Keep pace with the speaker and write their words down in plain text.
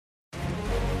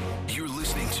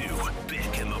to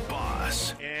Bick and the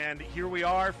Boss. And here we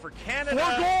are for Canada.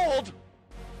 For gold!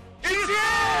 It's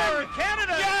in!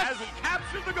 Canada Yes! has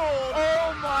captured the gold.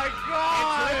 Oh my In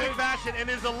God! terrific fashion, and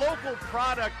is a local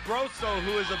product, Grosso,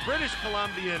 who is a British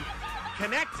Columbian,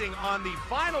 connecting on the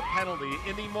final penalty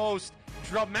in the most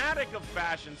dramatic of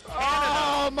fashions. Canada.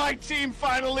 Oh, my team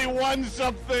finally won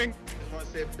something. I just want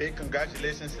to say big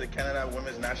congratulations to the Canada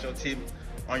women's national team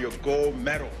on your gold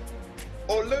medal.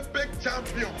 Olympic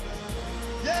champion.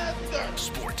 Yes,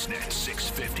 sir. Sportsnet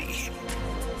 650.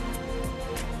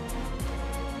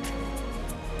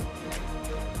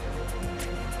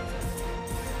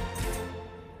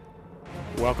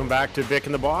 Welcome back to Bick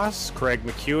and the Boss. Craig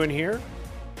McEwen here.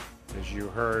 As you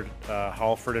heard,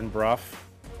 Halford and Brough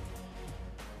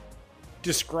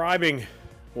describing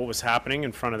what was happening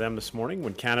in front of them this morning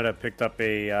when Canada picked up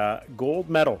a gold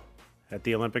medal at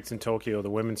the Olympics in Tokyo, the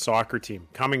women's soccer team,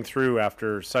 coming through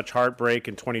after such heartbreak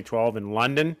in 2012 in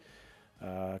London.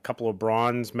 A couple of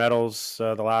bronze medals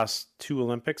the last two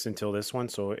Olympics until this one.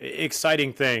 So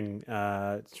exciting thing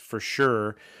for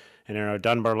sure. And in our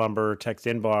Dunbar Lumber text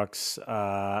inbox,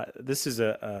 this is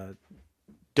a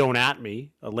don't at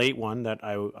me, a late one that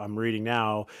I'm reading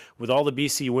now. With all the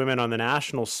BC women on the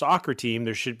national soccer team,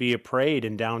 there should be a parade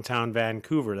in downtown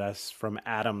Vancouver. That's from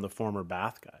Adam, the former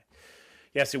Bath guy.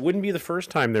 Yes, it wouldn't be the first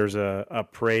time there's a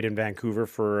parade in Vancouver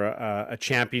for a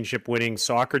championship-winning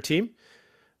soccer team.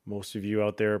 Most of you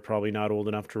out there are probably not old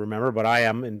enough to remember, but I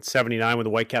am. In '79 when the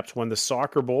Whitecaps won the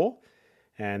Soccer Bowl,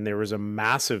 and there was a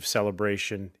massive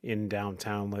celebration in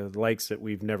downtown, the likes that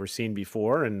we've never seen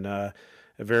before, and a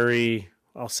very,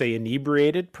 I'll say,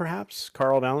 inebriated, perhaps,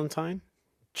 Carl Valentine,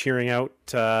 cheering out,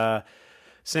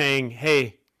 saying,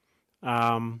 hey,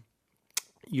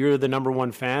 you're the number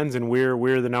one fans, and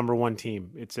we're the number one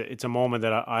team. It's a moment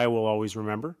that I will always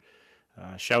remember.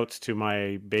 Shouts to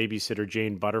my babysitter,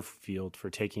 Jane Butterfield,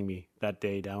 for taking me that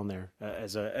day down there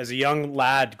as a young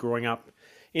lad growing up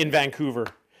in Vancouver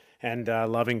and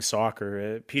loving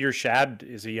soccer. Peter Shad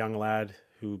is a young lad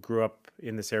who grew up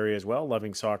in this area as well,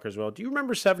 loving soccer as well. Do you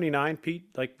remember '79, Pete?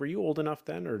 Like, were you old enough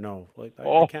then, or no? Like,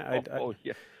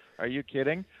 yeah. Are you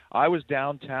kidding? I was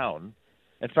downtown.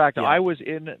 In fact, Yeah. I was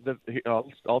in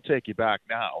I'll take you back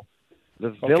now.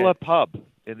 The Villa Pub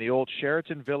in the old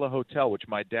Sheraton Villa Hotel, which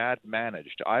my dad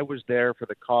managed. I was there for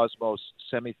the Cosmos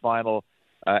semifinal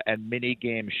and mini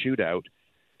game shootout,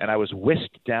 and I was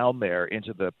whisked down there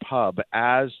into the pub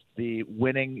as the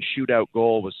winning shootout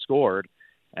goal was scored.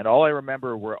 And all I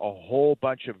remember were a whole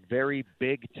bunch of very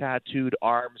big tattooed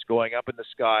arms going up in the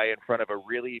sky in front of a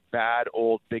really bad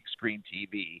old big screen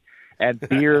TV and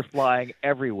beer flying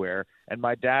everywhere. And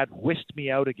my dad whisked me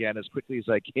out again as quickly as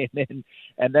I came in.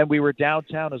 And then we were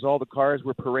downtown as all the cars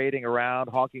were parading around,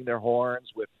 honking their horns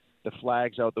with the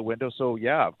flags out the window. So,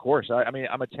 yeah, of course. I mean,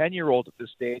 I'm a 10-year-old at this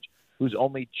stage who's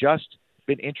only just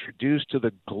been introduced to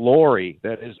the glory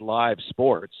that is live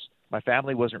sports. My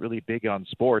family wasn't really big on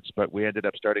sports, but we ended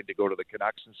up starting to go to the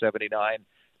Canucks in '79.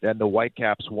 Then the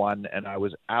Whitecaps won, and I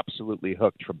was absolutely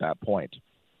hooked from that point.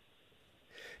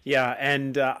 Yeah,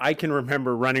 and I can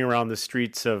remember running around the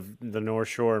streets of the North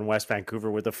Shore in West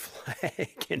Vancouver with a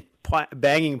flag and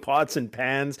banging pots and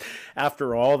pans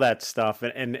after all that stuff.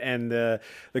 And the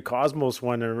Cosmos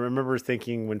one, I remember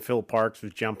thinking when Phil Parks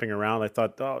was jumping around, I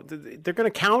thought, oh, they're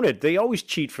going to count it. They always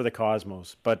cheat for the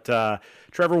Cosmos. But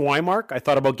Trevor Weimark, I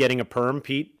thought about getting a perm,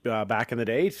 Pete, back in the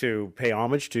day to pay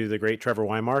homage to the great Trevor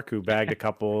Weimark, who bagged a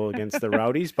couple against the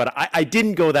Rowdies. But I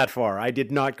didn't go that far. I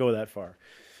did not go that far.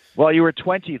 Well, you were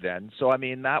 20 then, so I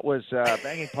mean that was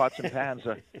banging pots and pans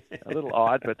a little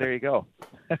odd, but there you go.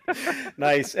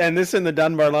 Nice. And this in the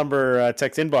Dunbar Lumber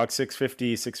text inbox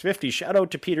 650. Shout out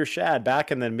to Peter Shad.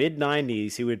 Back in the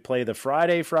mid-'90s, he would play the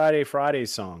Friday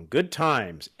song, Good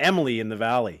Times, Emily in the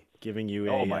Valley, giving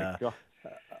you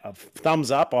a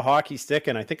thumbs up, a hockey stick,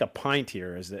 and I think a pint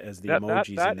here as the emojis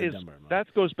in the Dunbar Lumber.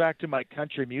 That goes back to my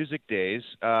country music days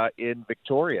in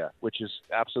Victoria, which is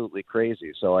absolutely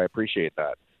crazy, so I appreciate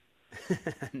that.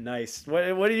 Nice.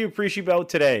 What do you appreciate about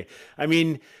today? I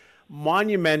mean,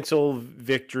 monumental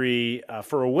victory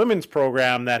for a women's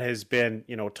program that has been,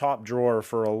 top drawer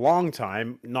for a long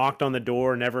time, knocked on the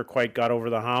door, never quite got over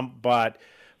the hump, but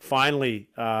finally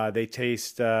they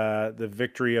taste the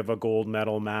victory of a gold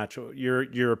medal match.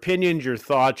 Your opinions, your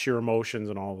thoughts, your emotions,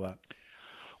 and all of that.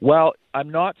 Well, I'm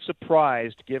not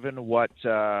surprised given what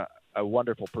a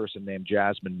wonderful person named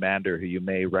Jasmine Mander, who you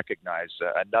may recognize,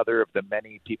 another of the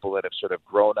many people that have sort of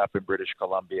grown up in British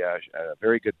Columbia, a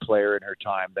very good player in her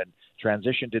time, then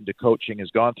transitioned into coaching, has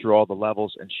gone through all the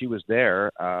levels, and she was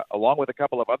there, along with a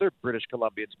couple of other British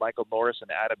Columbians, Michael Norris and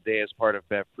Adam Day, as part of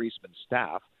Bev Priestman's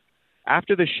staff.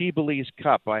 After the She Believes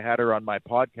Cup, I had her on my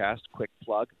podcast, quick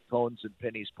plug, Cones and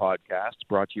Pennies podcast,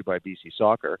 brought to you by BC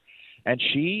Soccer. And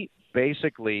she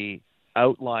basically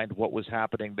outlined what was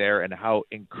happening there and how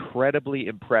incredibly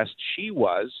impressed she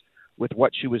was with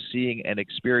what she was seeing and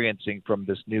experiencing from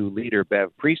this new leader,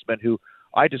 Bev Priestman, who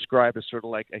I describe as sort of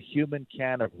like a human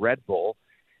can of Red Bull,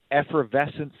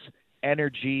 effervescence,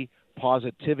 energy,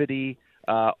 positivity,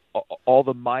 all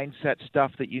the mindset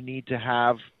stuff that you need to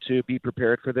have to be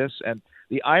prepared for this. And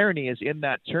the irony is, in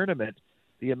that tournament,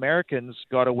 the Americans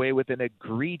got away with an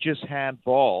egregious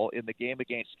handball in the game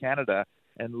against Canada.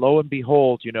 And lo and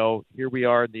behold, here we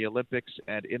are in the Olympics,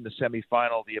 and in the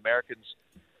semifinal, the Americans,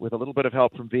 with a little bit of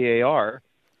help from VAR,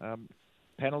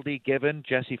 penalty given,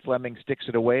 Jessie Fleming sticks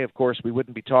it away. Of course, we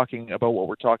wouldn't be talking about what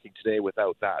we're talking today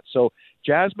without that. So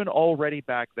Jasmine already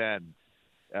back then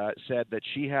said that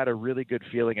she had a really good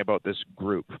feeling about this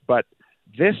group. But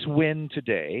this win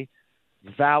today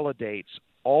validates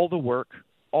all the work,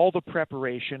 all the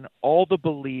preparation, all the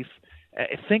belief.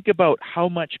 Think about how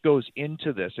much goes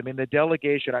into this. I mean, the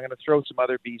delegation, I'm going to throw some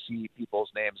other BC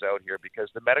people's names out here, because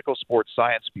the medical sports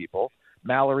science people,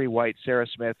 Mallory White, Sarah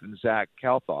Smith, and Zach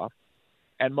Kalthoff,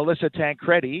 and Melissa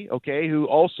Tancredi, okay, who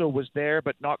also was there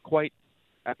but not quite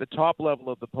at the top level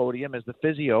of the podium as the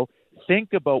physio.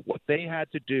 Think about what they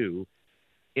had to do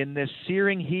in this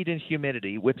searing heat and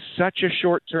humidity with such a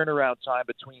short turnaround time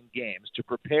between games to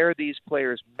prepare these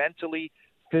players mentally,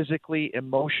 physically,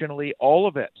 emotionally, all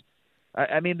of it.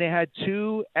 I mean, they had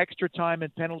 2 extra time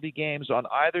and penalty games on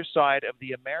either side of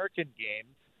the American game.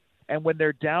 And when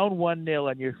they're down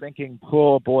 1-0 and you're thinking,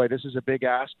 oh boy, this is a big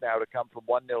ask now to come from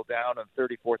 1-0 down in the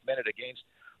 34th minute against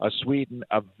Sweden,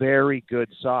 a very good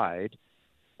side.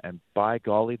 And by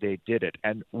golly, they did it.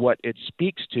 And what it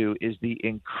speaks to is the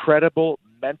incredible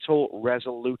mental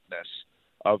resoluteness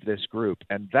of this group.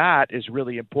 And that is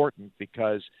really important,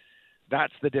 because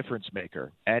that's the difference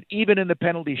maker. And even in the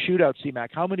penalty shootout, CMAC,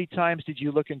 how many times did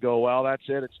you look and go, well, that's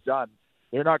it, it's done.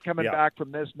 They're not coming back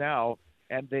from this now.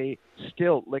 And they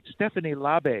still, like Stephanie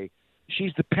Labe,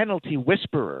 she's the penalty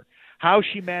whisperer. How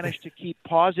she managed to keep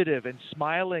positive and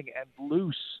smiling and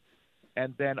loose,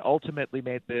 and then ultimately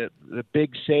made the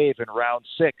big save in round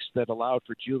 6 that allowed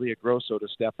for Julia Grosso to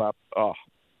step up. Oh,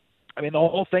 I mean, the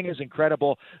whole thing is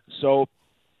incredible. So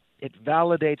it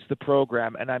validates the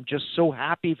program, and I'm just so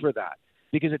happy for that,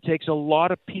 because it takes a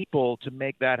lot of people to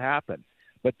make that happen.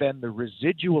 But then the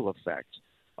residual effect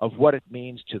of what it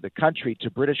means to the country, to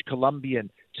British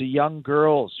Columbian, to young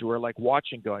girls who are like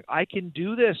watching going, I can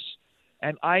do this,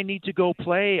 and I need to go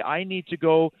play. I need to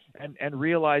go and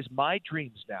realize my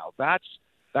dreams now. That's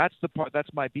the part. That's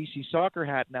my BC Soccer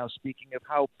hat now, speaking of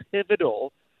how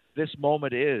pivotal this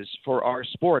moment is for our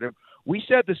sport. And we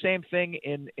said the same thing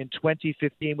in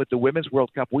 2015 with the Women's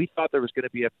World Cup. We thought there was going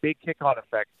to be a big kick-on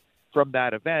effect from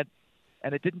that event,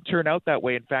 and it didn't turn out that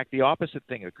way. In fact, the opposite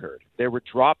thing occurred. There were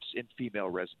drops in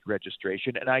female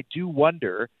registration, and I do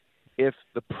wonder if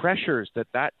the pressures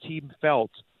that team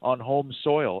felt on home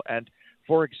soil, and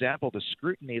for example, the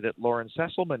scrutiny that Lauren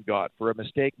Sesselman got for a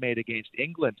mistake made against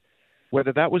England,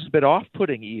 whether that was a bit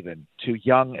off-putting even to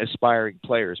young aspiring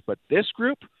players. But this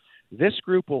group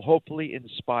will hopefully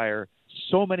inspire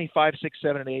so many 5, 6,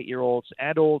 7, and 8-year-olds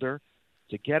and older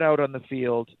to get out on the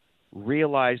field,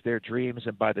 realize their dreams,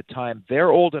 and by the time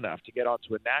they're old enough to get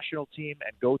onto a national team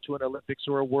and go to an Olympics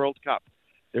or a World Cup,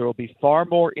 there will be far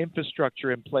more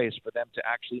infrastructure in place for them to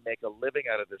actually make a living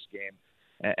out of this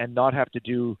game and not have to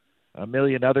do a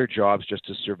million other jobs just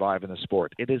to survive in the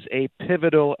sport. It is a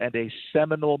pivotal and a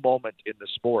seminal moment in the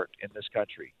sport in this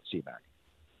country, CMAC.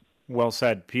 Well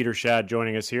said. Peter Shad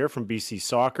joining us here from BC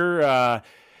Soccer.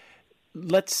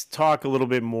 Let's talk a little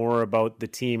bit more about the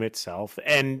team itself.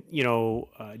 And,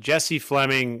 Jessie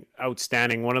Fleming,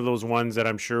 outstanding. One of those ones that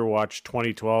I'm sure watched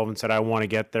 2012 and said, I want to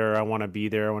get there. I want to be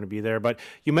there. I want to be there. But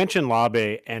you mentioned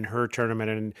Labe and her tournament,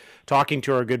 and talking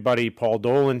to our good buddy Paul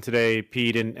Dolan today,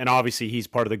 Pete, and obviously he's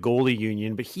part of the goalie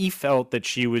union, but he felt that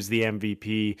she was the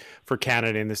MVP for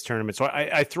Canada in this tournament. So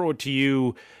I throw it to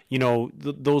you,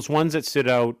 those ones that stood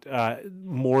out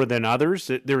more than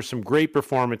others. There were some great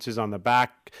performances on the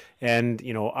back and,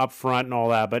 up front and all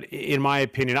that. But in my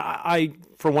opinion, I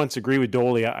for once agree with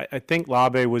Dolly. I think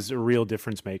Labe was a real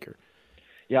difference maker.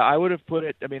 Yeah, I would have put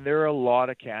it, there are a lot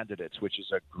of candidates, which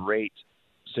is a great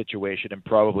situation and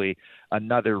probably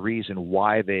another reason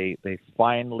why they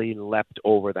finally leapt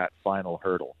over that final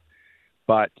hurdle.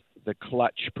 But the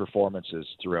clutch performances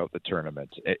throughout the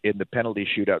tournament, in the penalty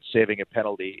shootout, saving a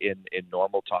penalty in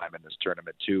normal time in this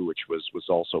tournament too, which was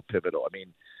also pivotal.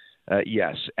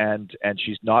 Yes, and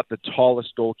she's not the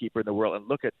tallest goalkeeper in the world. And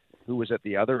look at who was at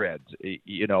the other end.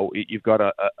 You know, you've got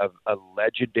a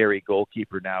legendary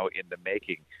goalkeeper now in the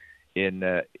making. And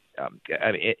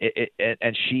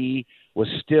she was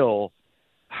still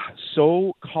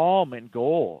so calm in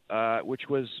goal, which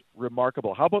was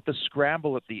remarkable. How about the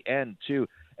scramble at the end too,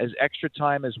 as extra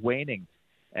time is waning,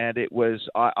 and it was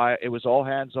all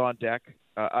hands on deck.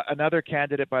 Another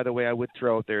candidate, by the way, I would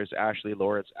throw out there is Ashley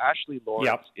Lawrence. Ashley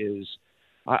Lawrence is,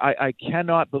 I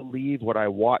cannot believe what I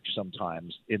watch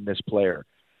sometimes in this player.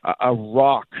 A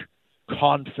rock,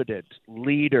 confident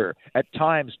leader, at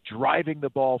times driving the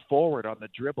ball forward on the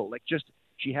dribble. Like, just,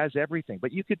 she has everything.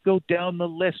 But you could go down the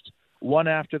list one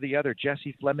after the other.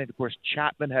 Jesse Fleming, of course,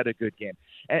 Chapman had a good game.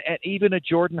 And even a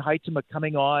Jordan Heitzema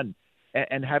coming on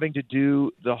and having to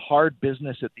do the hard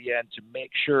business at the end to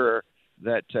make sure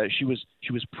that she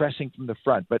was pressing from the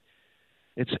front. But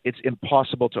it's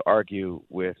impossible to argue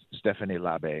with Stephanie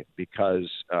Labbé because,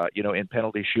 in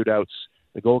penalty shootouts,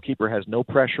 the goalkeeper has no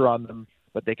pressure on them,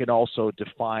 but they can also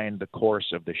define the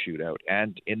course of the shootout.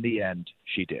 And in the end,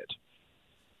 she did.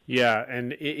 Yeah,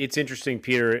 and it's interesting,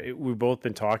 Peter. We've both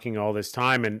been talking all this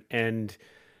time and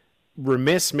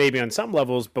remiss maybe on some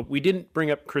levels, but we didn't bring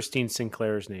up Christine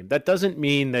Sinclair's name. That doesn't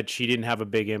mean that she didn't have a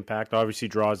big impact. Obviously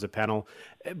draws the penalty,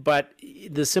 but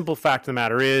the simple fact of the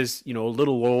matter is, a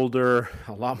little older,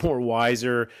 a lot more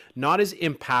wiser, not as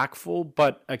impactful,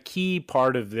 but a key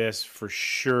part of this for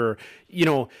sure.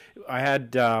 I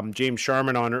had James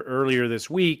Sharman on earlier this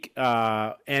week,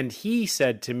 and he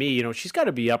said to me, she's got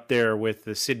to be up there with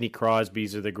the Sidney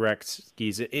Crosbys or the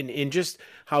Gretzkys in just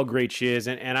how great she is.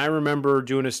 And I remember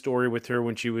doing a story with her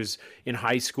when she was in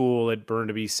high school at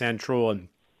Burnaby Central, and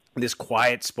this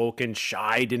quiet-spoken,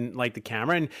 shy, didn't like the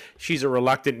camera, and she's a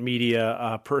reluctant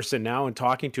media person now and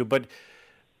talking to. But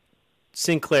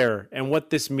Sinclair and what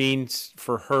this means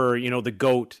for her, the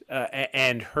GOAT,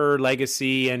 and her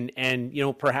legacy, and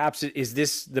perhaps is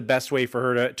this the best way for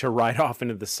her to ride off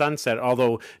into the sunset?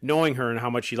 Although knowing her and how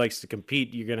much she likes to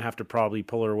compete, you're going to have to probably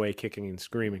pull her away kicking and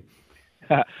screaming.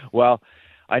 Well,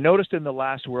 I noticed in the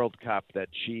last World Cup that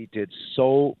she did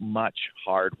so much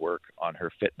hard work on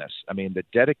her fitness. I mean, the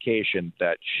dedication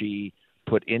that she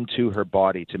put into her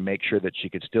body to make sure that she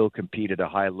could still compete at a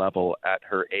high level at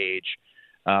her age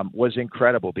was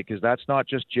incredible, because that's not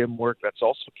just gym work, that's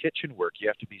also kitchen work. You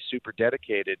have to be super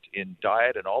dedicated in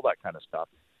diet and all that kind of stuff.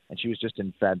 And she was just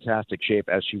in fantastic shape,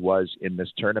 as she was in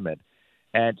this tournament.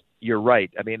 And you're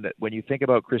right. I mean, when you think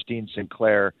about Christine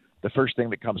Sinclair, the first thing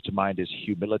that comes to mind is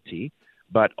humility,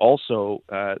 but also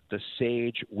the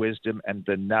sage wisdom and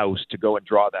the nous to go and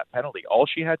draw that penalty. All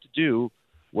she had to do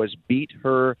was beat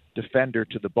her defender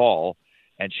to the ball,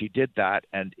 and she did that.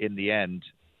 And in the end,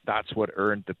 that's what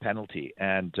earned the penalty.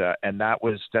 And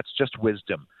that's just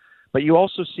wisdom. But you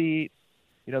also see,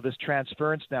 this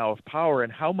transference now of power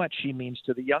and how much she means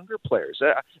to the younger players.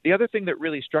 The other thing that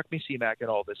really struck me, C-Mac, in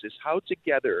all this is how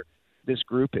together this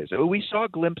group is. We saw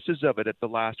glimpses of it at the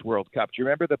last World Cup. Do you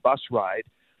remember the bus ride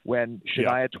when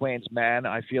Shania Twain's Man,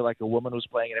 I Feel Like a Woman was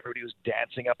playing and everybody was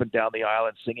dancing up and down the aisle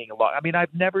and singing along? I mean,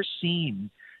 I've never seen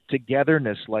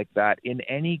togetherness like that in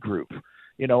any group,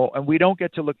 and we don't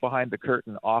get to look behind the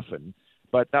curtain often,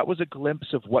 but that was a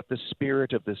glimpse of what the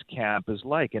spirit of this camp is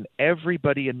like. And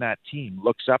everybody in that team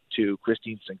looks up to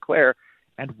Christine Sinclair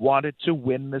and wanted to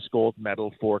win this gold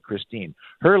medal for Christine.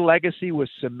 Her legacy was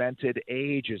cemented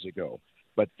ages ago,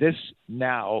 but this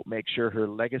now makes sure her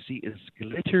legacy is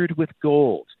glittered with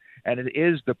gold. And it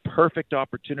is the perfect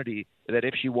opportunity that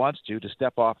if she wants to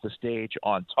step off the stage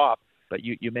on top. But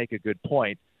you make a good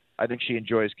point. I think she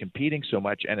enjoys competing so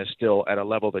much and is still at a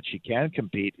level that she can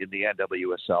compete in the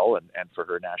NWSL and for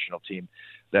her national team,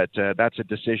 that's a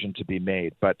decision to be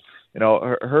made. But,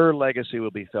 her legacy will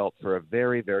be felt for a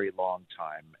very, very long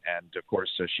time. And, of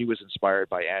course, she was inspired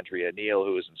by Andrea Neal,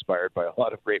 who was inspired by a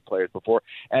lot of great players before.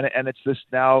 And it's this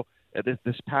now,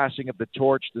 this passing of the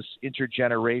torch, this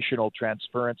intergenerational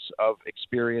transference of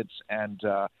experience and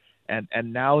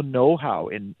now know-how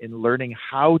in learning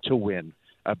how to win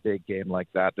a big game like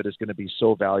that is going to be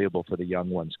so valuable for the young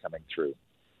ones coming through.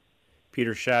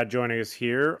 Peter Schad joining us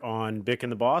here on Bick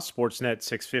and the Boss, Sportsnet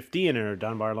 650 and in our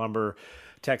Dunbar Lumber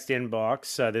text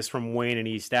inbox. This from Wayne in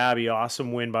East Abbey.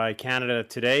 Awesome win by Canada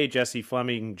today. Jesse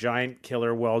Fleming, giant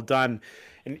killer, well done.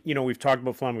 And, we've talked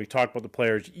about Fleming, we've talked about the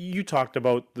players. You talked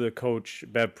about the coach,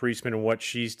 Bev Priestman, and what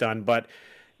she's done, but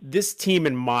this team,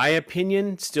 in my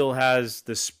opinion, still has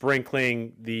the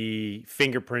sprinkling, the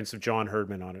fingerprints of John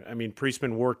Herdman on it. I mean,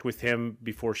 Priestman worked with him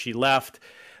before she left.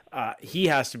 He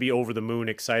has to be over the moon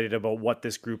excited about what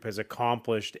this group has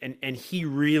accomplished. And he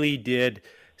really did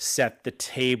set the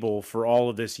table for all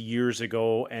of this years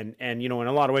ago. And in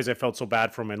a lot of ways, I felt so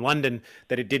bad for him in London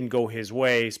that it didn't go his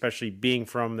way, especially being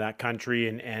from that country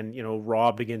and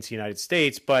robbed against the United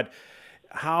States. But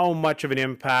how much of an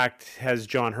impact has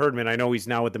John Herdman? I know he's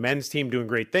now with the men's team doing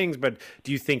great things, but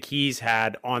do you think he's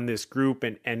had on this group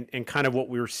and kind of what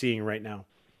we're seeing right now?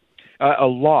 A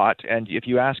lot. And if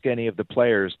you ask any of the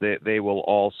players, they will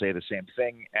all say the same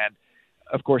thing. And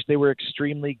of course, they were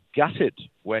extremely gutted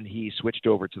when he switched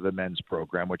over to the men's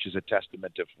program, which is a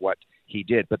testament of what he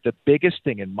did. But the biggest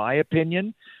thing, in my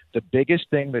opinion, the biggest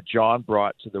thing that John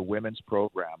brought to the women's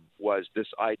program was this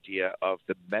idea of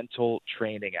the mental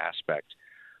training aspect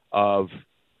of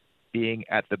being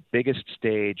at the biggest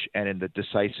stage and in the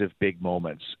decisive big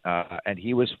moments. And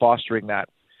he was fostering that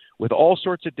with all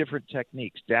sorts of different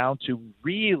techniques, down to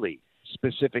really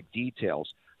specific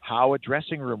details, how a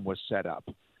dressing room was set up.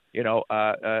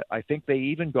 I think they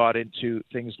even got into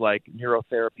things like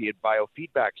neurotherapy and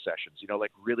biofeedback sessions,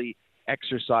 like really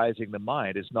exercising the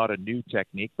mind is not a new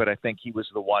technique, but I think he was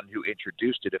the one who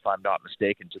introduced it, if I'm not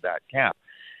mistaken, to that camp.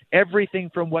 Everything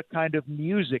from what kind of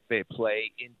music they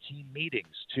play in team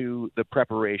meetings to the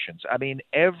preparations. I mean,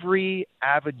 every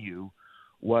avenue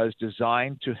was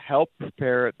designed to help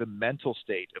prepare the mental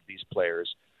state of these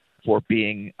players for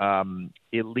being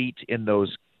elite in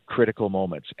those critical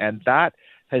moments. And that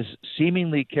has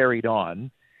seemingly carried on.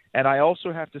 And I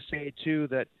also have to say, too,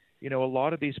 that, a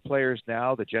lot of these players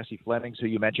now, the Jessie Flemings, who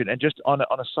you mentioned, and just on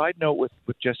a side note with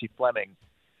Jessie Fleming,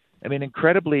 I mean,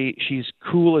 incredibly, she's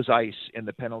cool as ice in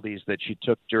the penalties that she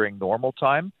took during normal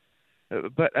time.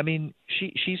 But, I mean,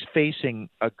 she's facing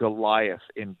a Goliath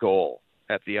in goal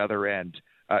at the other end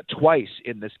twice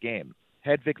in this game,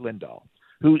 Hedvig Lindahl,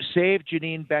 who saved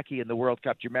Janine Beckie in the World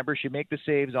Cup. Do you remember? She made the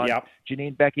saves on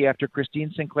Janine Beckie after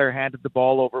Christine Sinclair handed the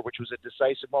ball over, which was a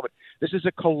decisive moment. This is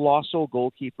a colossal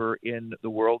goalkeeper in the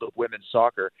world of women's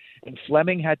soccer. And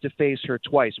Fleming had to face her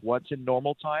twice, once in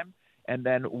normal time and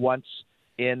then once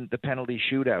in the penalty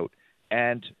shootout.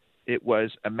 And it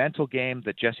was a mental game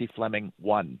that Jessie Fleming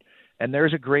won. And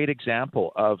there's a great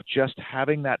example of just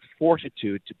having that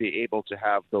fortitude to be able to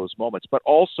have those moments. But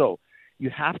also,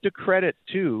 you have to credit,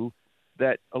 too,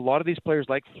 that a lot of these players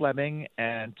like Fleming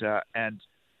and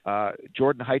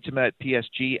Jordan Huitema at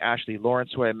PSG, Ashley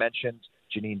Lawrence, who I mentioned,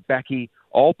 Janine Beckie,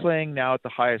 all playing now at the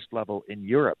highest level in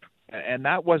Europe. And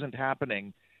that wasn't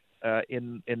happening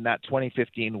in that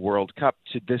 2015 World Cup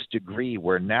to this degree,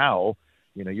 where now,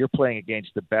 you're playing against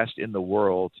the best in the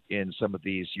world in some of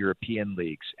these European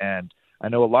leagues. And I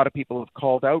know a lot of people have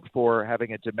called out for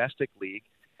having a domestic league,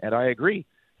 and I agree.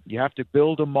 You have to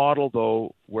build a model,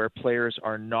 though, where players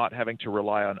are not having to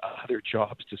rely on other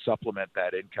jobs to supplement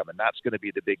that income. And that's going to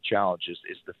be the big challenge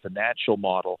is the financial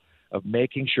model of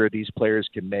making sure these players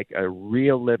can make a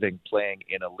real living playing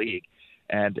in a league.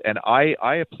 And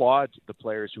I applaud the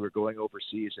players who are going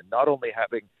overseas and not only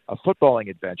having a footballing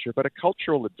adventure, but a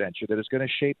cultural adventure that is going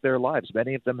to shape their lives.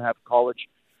 Many of them have college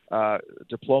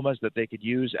diplomas that they could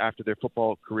use after their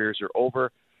football careers are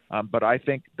over. But I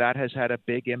think that has had a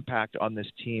big impact on this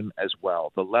team as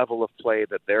well, the level of play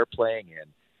that they're playing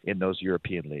in those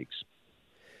European leagues.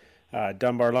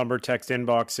 Dunbar Lumber text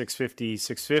inbox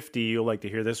 650. You'll like to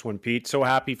hear this one, Pete. So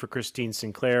happy for Christine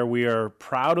Sinclair. We are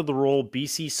proud of the role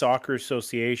BC Soccer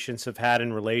Associations have had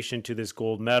in relation to this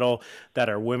gold medal that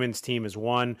our women's team has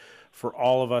won for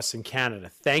all of us in Canada.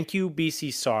 Thank you,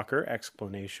 BC Soccer! !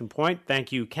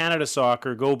 Thank you, Canada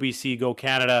Soccer. Go BC, go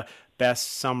Canada.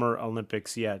 Best Summer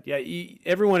Olympics yet. Yeah,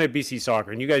 everyone at BC Soccer,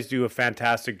 and you guys do a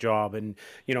fantastic job. And,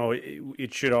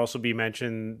 it should also be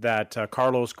mentioned that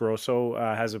Carlos Grosso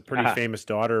has a pretty famous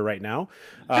daughter right now.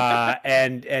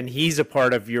 And he's a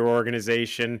part of your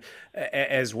organization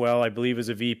as well, I believe, as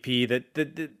a VP.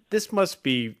 That this must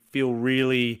feel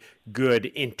really good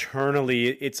internally.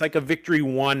 It's like a victory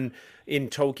won in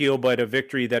Tokyo, but a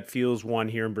victory that feels won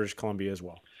here in British Columbia as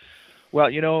well. Well,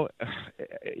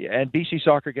 and BC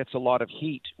Soccer gets a lot of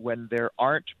heat when there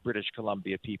aren't British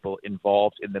Columbia people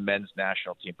involved in the men's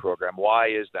national team program. Why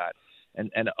is that?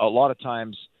 And a lot of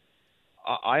times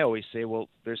I always say, well,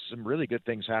 there's some really good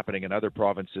things happening in other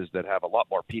provinces that have a lot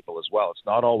more people as well. It's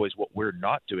not always what we're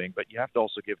not doing, but you have to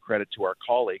also give credit to our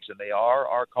colleagues, and they are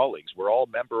our colleagues. We're all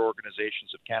member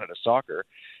organizations of Canada Soccer,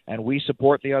 and we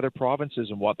support the other provinces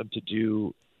and want them to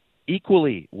do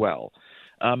equally well.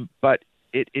 But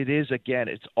it is, again,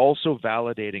 it's also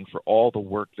validating for all the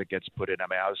work that gets put in. I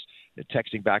mean, I was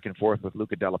texting back and forth with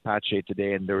Luca Della Pace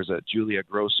today, and there was a Julia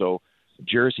Grosso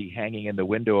jersey hanging in the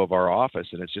window of our office,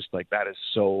 and it's just like, that is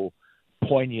so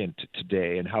poignant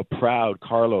today, and how proud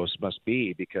Carlos must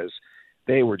be, because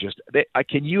they were just,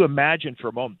 can you imagine for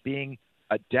a moment being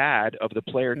a dad of the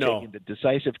player No. taking the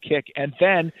decisive kick. And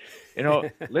then,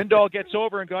 Lindahl gets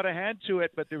over and got a hand to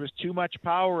it, but there was too much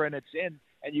power and it's in.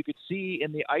 And you could see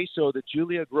in the ISO that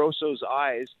Julia Grosso's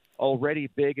eyes, already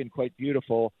big and quite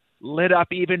beautiful, lit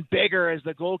up even bigger as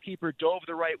the goalkeeper dove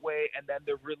the right way, and then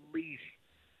the relief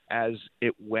as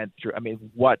it went through. I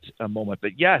mean, what a moment.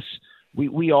 But yes,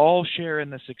 we all share in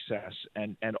the success,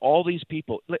 and all these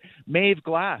people. Maeve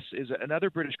Glass is another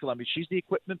British Columbian. She's the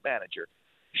equipment manager.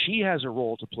 She has a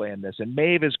role to play in this, and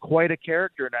Maeve is quite a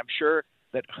character, and I'm sure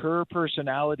that her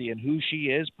personality and who she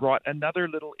is brought another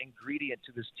little ingredient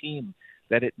to this team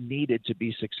that it needed to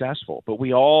be successful. But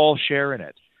we all share in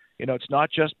it. It's not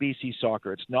just BC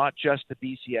Soccer. It's not just the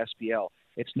BC SPL.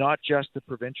 It's not just the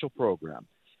provincial program.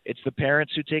 It's the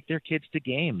parents who take their kids to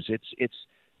games. It's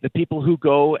the people who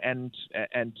go and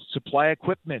supply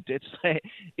equipment. It's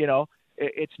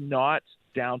it's not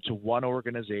down to one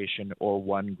organization or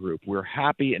one group. We're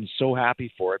happy and so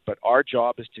happy for it, but our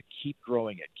job is to keep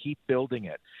growing it, keep building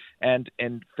it. And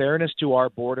in fairness to our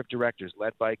board of directors,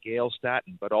 led by Gail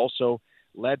Staton, but also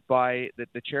led by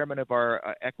the chairman of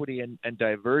our equity and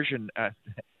diversion,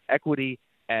 equity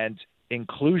and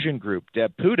inclusion group,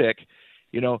 Deb Pudick,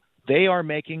 they are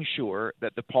making sure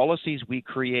that the policies we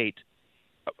create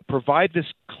provide this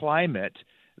climate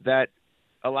that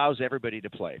allows everybody to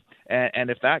play. And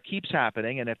if that keeps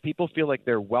happening, and if people feel like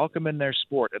they're welcome in their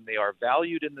sport and they are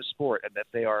valued in the sport and that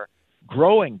they are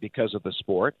growing because of the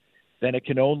sport, then it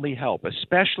can only help,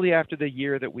 especially after the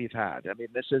year that we've had. I mean,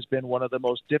 this has been one of the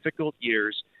most difficult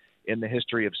years in the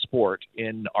history of sport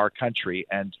in our country,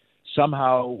 and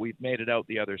somehow we've made it out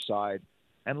the other side.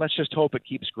 And let's just hope it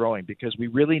keeps growing, because we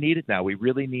really need it now. We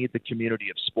really need the community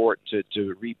of sport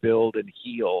to rebuild and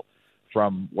heal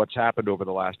from what's happened over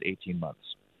the last 18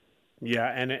 months. Yeah,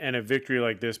 and a victory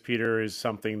like this, Peter, is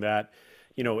something that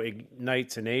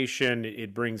ignites a nation.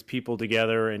 It brings people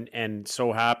together, and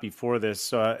so happy for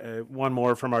this. One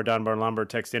more from our Dunbar Lumber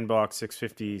text inbox,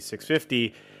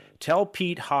 650. Tell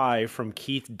Pete hi from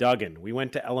Keith Duggan. We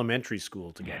went to elementary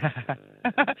school together.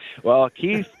 Well,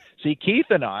 Keith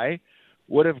and I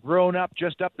would have grown up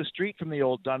just up the street from the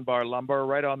old Dunbar Lumber,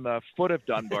 right on the foot of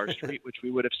Dunbar Street, which we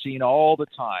would have seen all the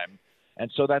time. And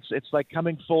so it's like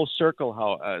coming full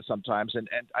circle sometimes. And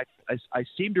I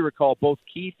seem to recall both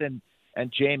Keith and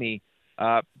Jamie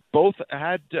both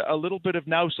had a little bit of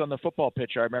nous on the football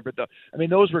pitch. I remember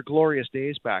those were glorious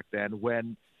days back then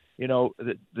when,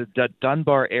 the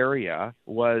Dunbar area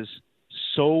was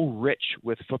so rich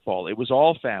with football. It was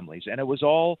all families, and it was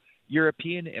all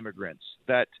European immigrants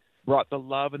that brought the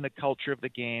love and the culture of the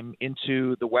game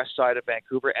into the west side of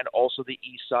Vancouver and also the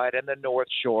east side and the North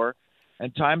Shore.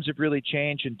 And times have really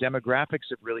changed, and demographics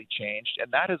have really changed.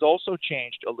 And that has also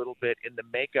changed a little bit in the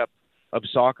makeup of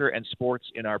soccer and sports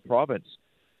in our province.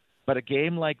 But a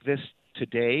game like this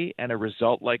today and a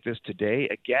result like this today,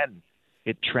 again,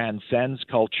 it transcends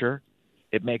culture.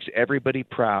 It makes everybody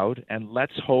proud. And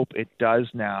let's hope it does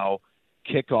now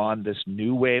kick on this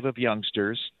new wave of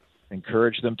youngsters,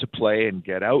 encourage them to play and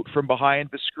get out from behind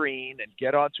the screen and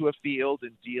get onto a field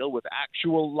and deal with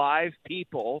actual live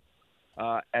people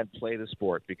and play the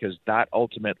sport, because that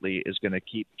ultimately is going to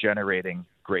keep generating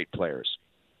great players.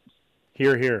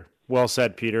 Hear, hear. Well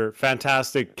said, Peter.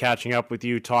 Fantastic catching up with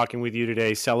you, talking with you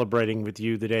today, celebrating with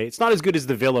you today. It's not as good as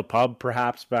the Villa Pub,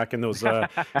 perhaps, back in those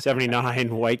 79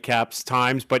 Whitecaps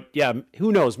times. But, yeah,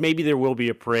 who knows? Maybe there will be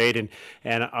a parade,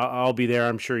 and I'll be there.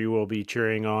 I'm sure you will be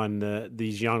cheering on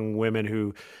these young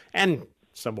women and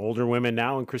some older women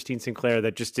now, and Christine Sinclair,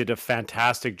 that just did a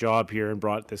fantastic job here and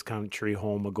brought this country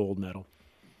home a gold medal.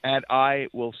 And I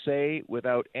will say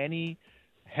without any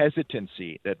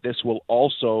hesitancy that this will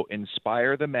also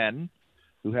inspire the men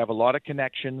who have a lot of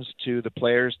connections to the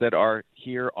players that are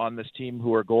here on this team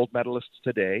who are gold medalists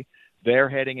today. They're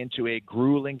heading into a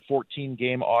grueling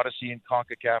 14-game odyssey in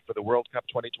CONCACAF for the World Cup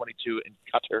 2022 in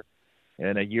Qatar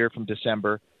in a year from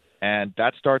December. And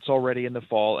that starts already in the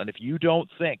fall. And if you don't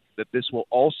think that this will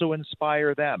also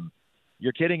inspire them,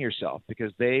 you're kidding yourself,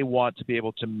 because they want to be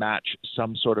able to match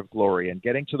some sort of glory. And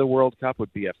getting to the World Cup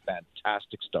would be a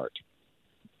fantastic start.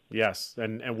 Yes,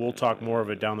 and we'll talk more of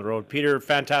it down the road. Peter,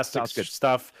 fantastic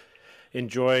stuff.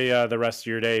 Enjoy the rest of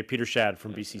your day. Peter Shad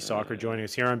from BC Soccer joining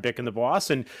us here on Bick and the Boss.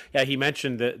 And yeah, he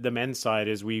mentioned the men's side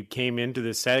as we came into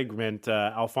this segment.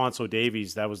 Alphonso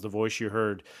Davies, that was the voice you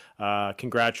heard,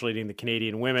 congratulating the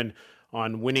Canadian women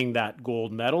on winning that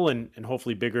gold medal, and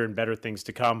hopefully bigger and better things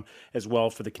to come as well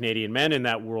for the Canadian men in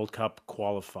that World Cup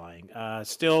qualifying.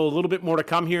 Still a little bit more to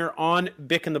come here on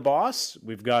Bick and the Boss.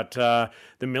 We've got the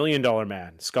 $1 Million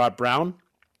Man, Scott Brown,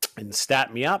 and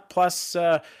Stat Me Up. Plus,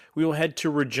 we will head to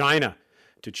Regina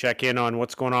to check in on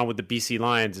what's going on with the BC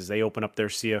Lions as they open up their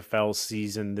CFL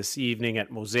season this evening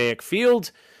at Mosaic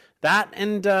Field. That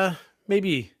and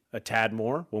maybe a tad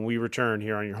more when we return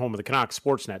here on your home of the Canucks,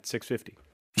 Sportsnet 650.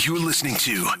 You're listening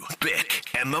to Bick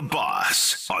and the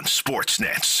Boss on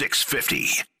Sportsnet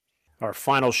 650. Our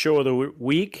final show of the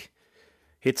week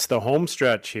hits the home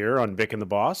stretch here on Bick and the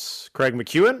Boss. Craig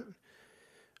McEwen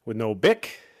with no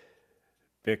Bick.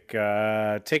 Bick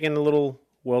taking a little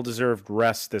well-deserved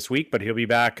rest this week, but he'll be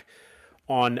back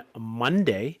on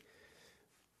Monday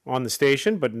on the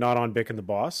station, but not on Bick and the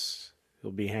Boss.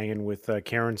 He'll be hanging with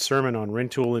Karen Sermon on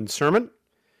Rintoul and Sermon.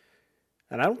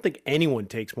 And I don't think anyone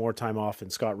takes more time off than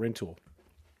Scott Rintoul.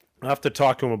 I'll have to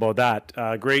talk to him about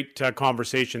that. Great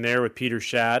conversation there with Peter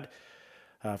Shad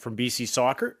from BC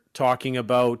Soccer, talking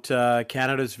about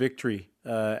Canada's victory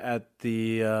at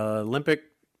the Olympic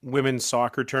Women's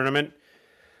Soccer Tournament.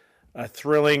 A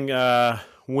thrilling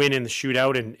win in the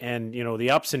shootout, and you know, the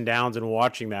ups and downs in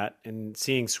watching that and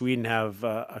seeing Sweden have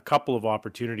a couple of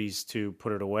opportunities to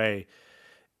put it away.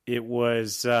 It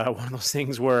was one of those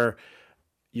things where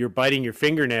you're biting your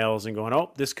fingernails and going,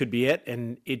 oh, this could be it.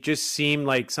 And it just seemed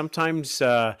like sometimes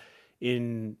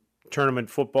in tournament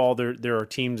football, there are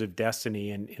teams of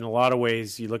destiny. And in a lot of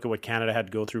ways, you look at what Canada had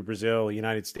to go through, Brazil,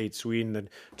 United States, Sweden, the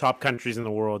top countries in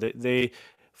the world. They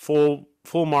full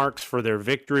marks for their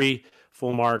victory,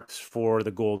 full marks for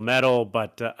the gold medal,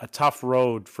 but a tough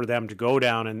road for them to go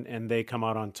down, and they come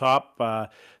out on top.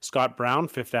 Scott Brown,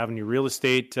 Fifth Avenue Real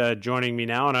Estate, joining me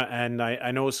now. And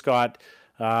I know, Scott,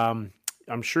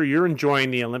 I'm sure you're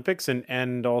enjoying the Olympics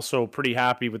and also pretty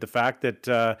happy with the fact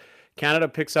that Canada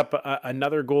picks up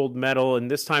another gold medal, and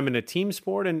this time in a team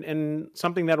sport, and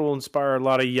something that will inspire a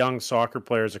lot of young soccer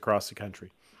players across the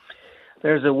country.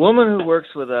 There's a woman who works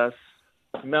with us,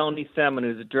 Melanie Themen,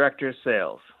 who's the director of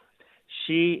sales.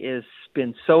 She has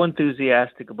been so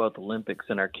enthusiastic about the Olympics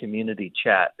in our community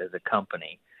chat as a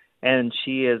company, and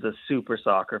she is a super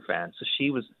soccer fan. So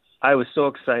I was so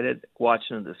excited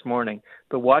watching it this morning,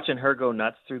 but watching her go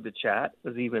nuts through the chat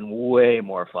was even way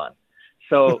more fun.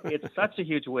 So it's such a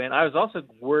huge win. I was also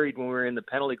worried when we were in the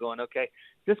penalty going, okay, is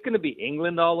this going to be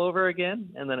England all over again?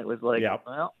 And then it was like,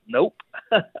 well, nope.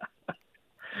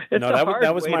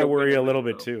 That was my worry a little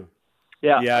bit too.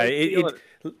 Yeah.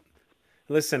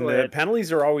 Listen, the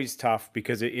penalties are always tough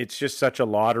because it's just such a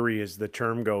lottery, as the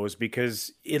term goes,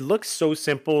 because it looks so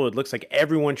simple. It looks like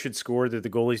everyone should score, that the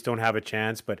goalies don't have a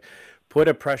chance, but put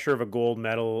a pressure of a gold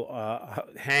medal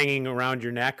hanging around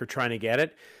your neck or trying to get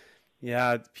it.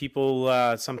 Yeah,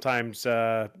 people sometimes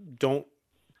don't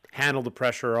handle the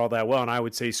pressure all that well, and I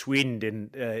would say Sweden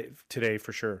didn't today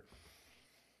for sure.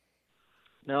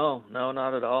 No,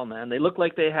 not at all, man. They look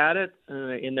like they had it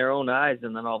in their own eyes,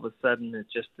 and then all of a sudden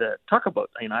it's just talk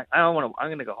about. You know, I don't want to. I'm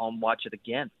going to go home and watch it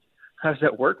again. I was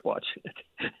at work watching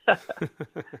it.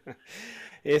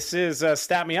 This is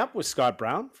Stat Me Up with Scott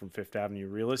Brown from Fifth Avenue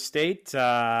Real Estate,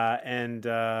 and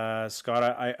Scott,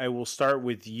 I will start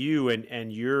with you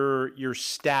and your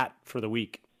stat for the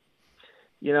week.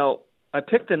 You know, I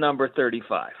picked the number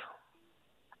 35,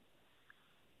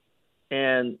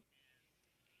 and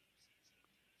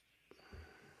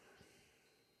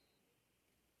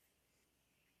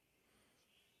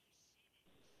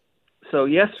so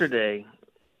yesterday,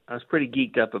 I was pretty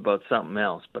geeked up about something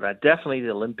else, but the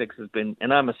Olympics has been,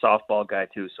 and I'm a softball guy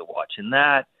too, so watching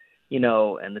that, you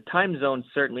know, and the time zone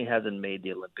certainly hasn't made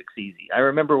the Olympics easy. I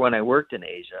remember when I worked in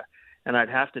Asia, and I'd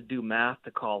have to do math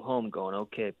to call home going,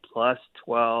 okay, plus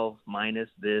 12 minus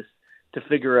this, to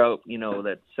figure out, you know,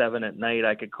 that 7 at night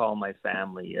I could call my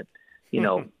family at, you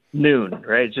know, noon,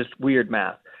 right? It's just weird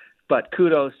math. But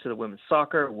kudos to the women's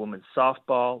soccer, women's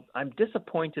softball. I'm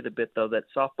disappointed a bit, though, that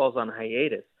softball's on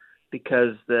hiatus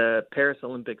because the Paris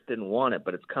Olympics didn't want it,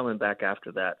 but it's coming back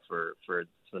after that for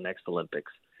the next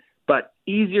Olympics. But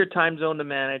easier time zone to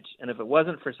manage, and if it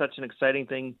wasn't for such an exciting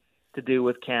thing to do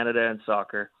with Canada and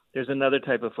soccer, there's another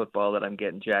type of football that I'm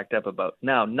getting jacked up about.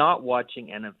 Now, not watching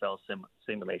NFL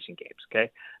simulation games, okay?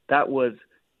 That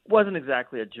wasn't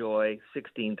exactly a joy.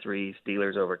 16-3,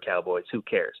 Steelers over Cowboys, who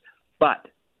cares? But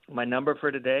my number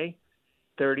for today,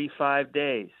 35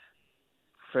 days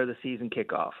for the season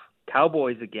kickoff.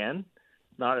 Cowboys again,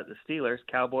 not at the Steelers.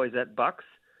 Cowboys at Bucks.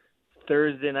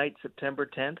 Thursday night, September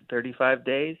 10th, 35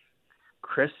 days.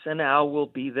 Chris and Al will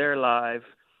be there live.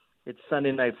 It's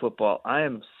Sunday Night Football. I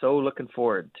am so looking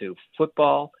forward to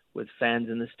football with fans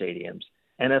in the stadiums.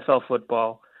 NFL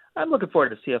football. I'm looking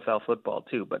forward to CFL football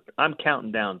too, but I'm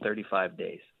counting down 35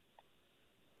 days.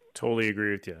 Totally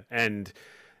agree with you. And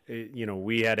you know,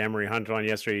 we had Emery Hunt on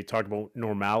yesterday. He talked about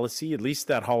normalcy. At least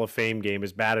that Hall of Fame game,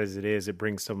 as bad as it is, it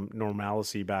brings some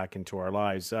normalcy back into our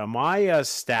lives. My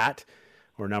stat,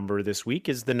 Our number this week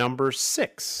is the number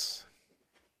 6.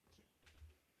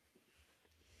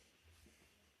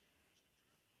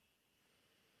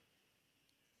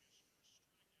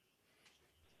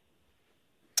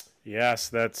 Yes,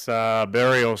 that's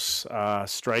Barrios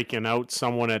striking out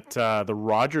someone at the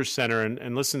Rogers Center.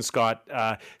 And listen, Scott,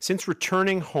 since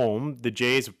returning home, the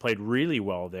Jays have played really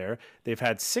well there. They've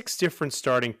had 6 different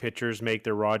starting pitchers make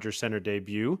their Rogers Center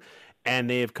debut, and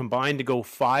they have combined to go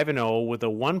 5-0 with a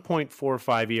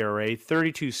 1.45 ERA,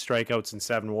 32 strikeouts, and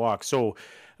 7 walks. So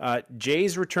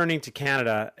Jays returning to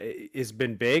Canada has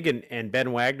been big, and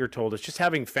Ben Wagner told us just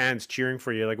having fans cheering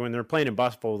for you, like when they're playing in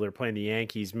Buffalo, they're playing the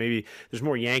Yankees, maybe there's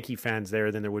more Yankee fans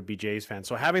there than there would be Jays fans.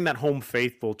 So having that home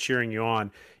faithful cheering you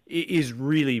on is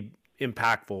really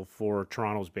impactful for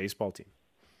Toronto's baseball team.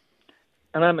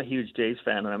 And I'm a huge Jays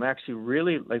fan, and I'm actually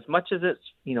really, as much as it's,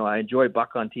 I enjoy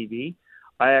Buck on TV,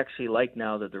 I actually like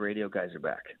now that the radio guys are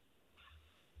back.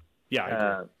 Yeah, I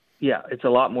agree. Yeah, it's a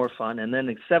lot more fun. And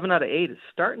then 7 out of 8 is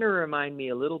starting to remind me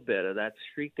a little bit of that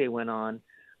streak they went on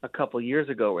a couple years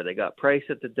ago where they got Price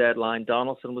at the deadline.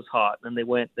 Donaldson was hot, and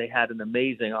they had an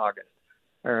amazing August,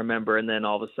 I remember. And then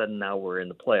all of a sudden now we're in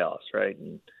the playoffs, right?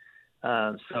 And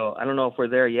so I don't know if we're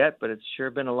there yet, but it's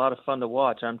sure been a lot of fun to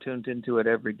watch. I'm tuned into it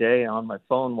every day on my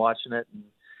phone watching it. And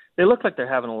they look like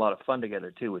they're having a lot of fun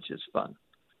together too, which is fun.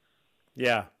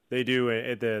 Yeah, they do.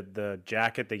 The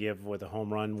jacket they give with a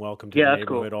home run, welcome to the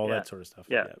neighborhood, cool. All that sort of stuff.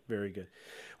 Yeah, very good.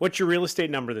 What's your real estate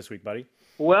number this week, buddy?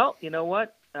 Well, you know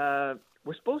what?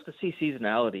 We're supposed to see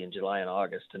seasonality in July and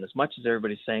August, and as much as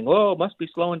everybody's saying, oh, it must be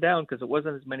slowing down because it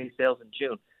wasn't as many sales in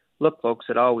June, look, folks,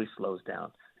 it always slows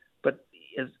down. But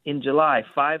in July,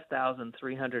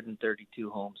 5,332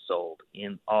 homes sold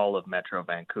in all of Metro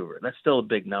Vancouver. That's still a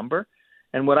big number.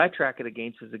 And what I track it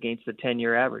against is against the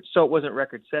 10-year average. So it wasn't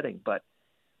record-setting, but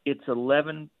it's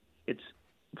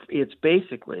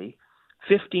basically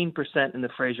 15% in the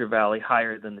Fraser Valley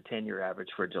higher than the 10-year average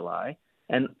for July,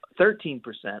 and 13%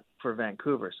 for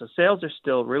Vancouver. So sales are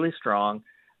still really strong.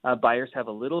 Buyers have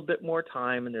a little bit more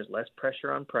time, and there's less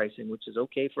pressure on pricing, which is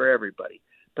okay for everybody.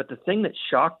 But the thing that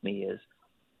shocked me is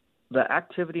the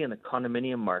activity in the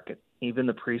condominium market, even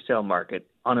the pre-sale market,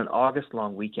 on an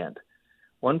August-long weekend.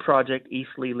 One project,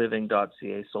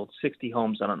 eastleyliving.ca, sold 60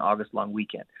 homes on an August-long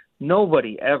weekend.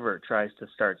 Nobody ever tries to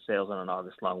start sales on an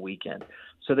August-long weekend.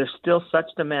 So there's still such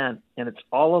demand, and it's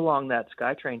all along that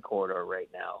SkyTrain corridor right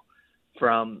now.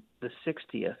 From the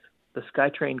 60th, the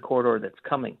SkyTrain corridor that's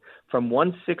coming, from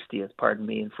 160th,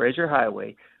 in Fraser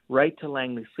Highway, right to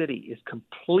Langley City is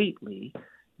completely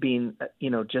being,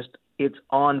 it's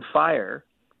on fire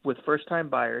with first-time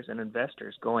buyers and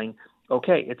investors going,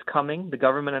 okay, it's coming. The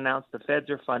government announced the feds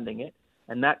are funding it,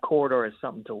 and that corridor is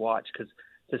something to watch because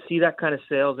to see that kind of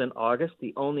sales in August,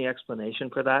 the only explanation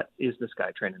for that is the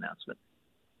SkyTrain announcement.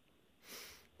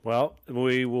 Well,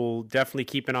 we will definitely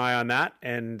keep an eye on that,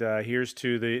 and here's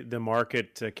to the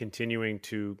market continuing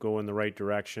to go in the right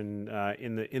direction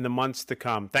in the months to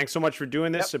come. Thanks so much for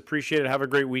doing this. Yep. Appreciate it. Have a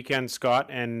great weekend, Scott,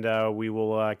 and we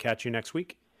will catch you next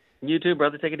week. You too,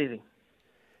 brother. Take it easy.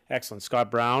 Excellent. Scott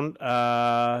Brown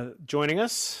joining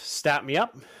us. Stat Me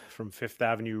Up from Fifth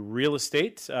Avenue Real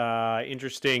Estate.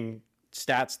 Interesting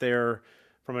stats there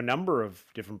from a number of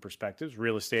different perspectives,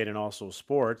 real estate and also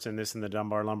sports. And this in the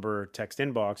Dunbar Lumber text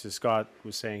inbox, as Scott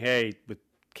was saying, hey, with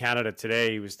Canada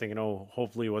today, he was thinking,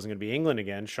 hopefully it wasn't going to be England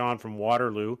again. Sean from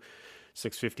Waterloo,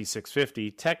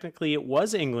 650. Technically, it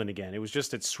was England again. It was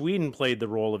just that Sweden played the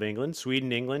role of England.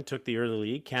 England took the early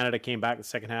lead. Canada came back in the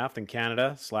second half. Then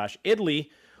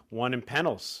Canada/Italy won in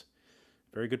penalties.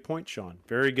 Very good point, Sean.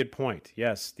 Very good point.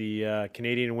 Yes, the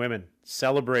Canadian women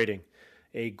celebrating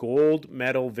a gold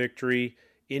medal victory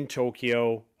in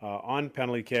Tokyo on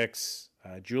penalty kicks.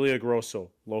 Julia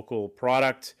Grosso, local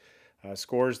product,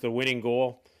 scores the winning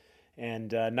goal.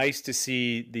 And nice to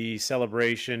see the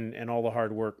celebration and all the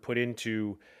hard work put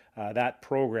into that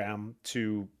program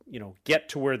to, get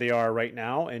to where they are right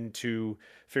now and to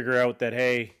figure out that,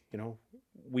 hey,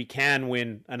 we can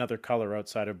win another color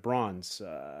outside of bronze.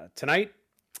 Tonight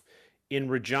in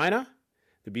Regina,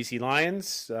 the BC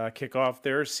Lions kick off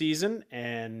their season,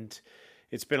 and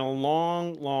it's been a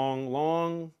long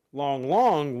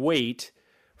wait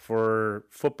for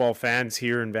football fans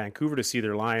here in Vancouver to see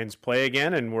their Lions play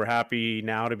again, and we're happy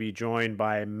now to be joined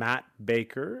by Matt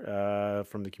Baker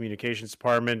from the communications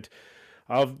department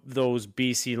of those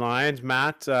BC Lions.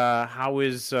 Matt, how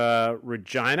is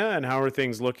Regina, and how are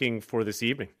things looking for this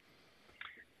evening?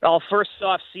 Well, first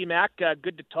off, C-Mac,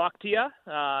 good to talk to you.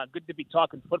 Good to be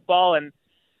talking football. And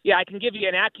Yeah, I can give you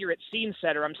an accurate scene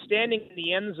setter. I'm standing in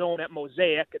the end zone at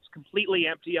Mosaic. It's completely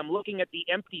empty. I'm looking at the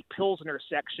empty Pilsner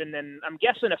section, and I'm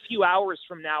guessing a few hours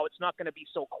from now it's not going to be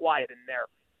so quiet in there.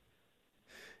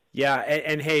 Yeah,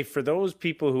 and hey, for those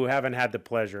people who haven't had the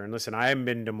pleasure, and listen, I haven't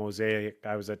been to Mosaic.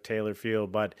 I was at Taylor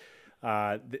Field, but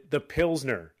the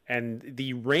Pilsner and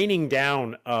the raining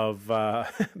down of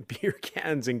beer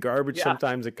cans and garbage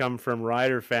sometimes that come from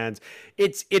Rider fans,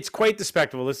 it's quite the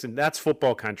spectacle. Listen, that's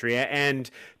football country,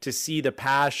 and to see the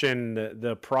passion,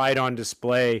 the pride on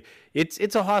display,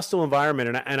 it's a hostile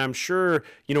environment, and I'm sure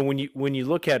when you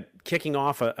look at kicking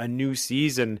off a new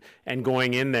season and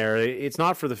going in there, it's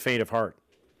not for the faint of heart.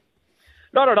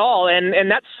 Not at all, and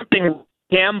that's something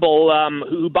Campbell,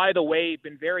 who, by the way,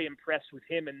 been very impressed with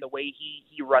him and the way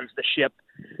he runs the ship.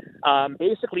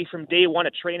 Basically, from day one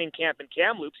at training camp in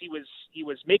Kamloops, he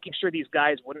was making sure these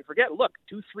guys wouldn't forget. Look,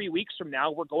 2-3 weeks from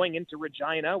now, we're going into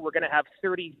Regina. We're going to have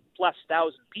 30,000+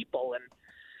 people, and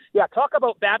yeah, talk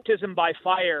about baptism by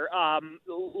fire.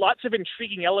 Lots of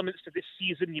intriguing elements to this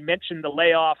season. You mentioned the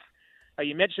layoff.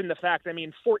 You mentioned the fact,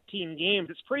 14 games,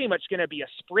 it's pretty much going to be a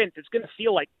sprint. It's going to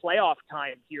feel like playoff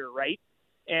time here, right?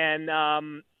 And,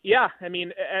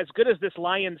 as good as this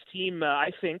Lions team,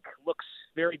 I think, looks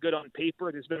very good on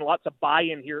paper. There's been lots of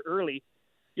buy-in here early.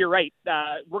 You're right.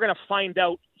 We're going to find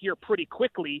out here pretty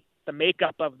quickly the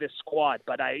makeup of this squad.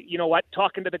 But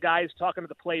talking to the guys, talking to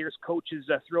the players, coaches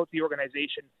throughout the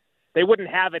organization, they wouldn't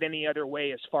have it any other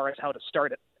way as far as how to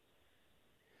start it.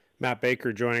 Matt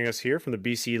Baker joining us here from the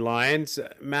BC Lions.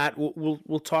 Matt,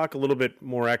 we'll talk a little bit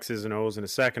more X's and O's in a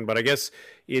second, but I guess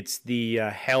it's the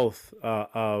health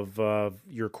of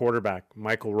your quarterback,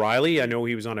 Michael Riley. I know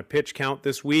he was on a pitch count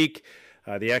this week.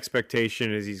 The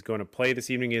expectation is he's going to play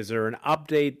this evening. Is there an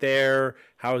update there?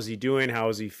 How is he doing? How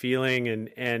is he feeling?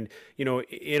 And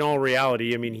in all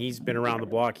reality, he's been around the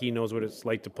block. He knows what it's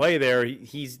like to play there.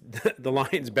 He's the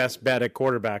Lions' best bet at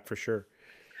quarterback for sure.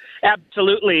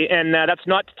 Absolutely, and that's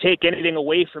not to take anything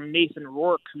away from Nathan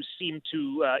Rourke, who seemed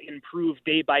to improve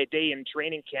day by day in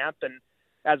training camp, and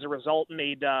as a result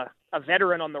made a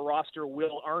veteran on the roster,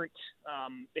 Will Arndt,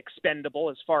 expendable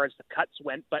as far as the cuts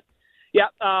went. But yeah,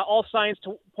 all signs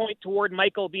point toward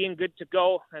Michael being good to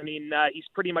go. He's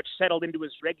pretty much settled into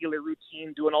his regular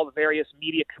routine, doing all the various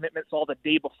media commitments all the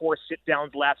day before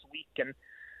sit-downs last week, and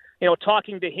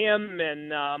talking to him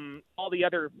and all the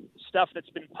other stuff that's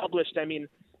been published.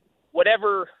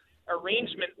 Whatever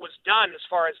arrangement was done as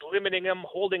far as limiting him,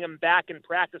 holding him back in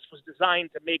practice was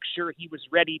designed to make sure he was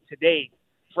ready today,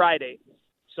 Friday.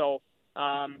 So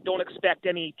don't expect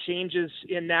any changes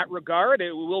in that regard.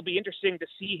 It will be interesting to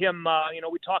see him,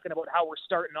 we're talking about how we're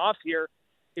starting off here.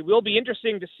 It will be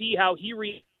interesting to see how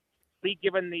he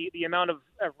given the amount of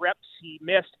reps he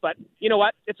missed. But you know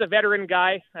what? It's a veteran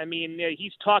guy.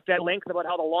 He's talked at length about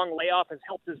how the long layoff has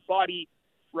helped his body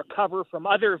recover from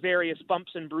other various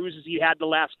bumps and bruises he had the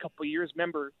last couple of years.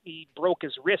 Remember, he broke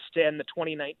his wrist to end the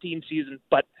 2019 season.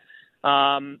 But,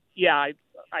 I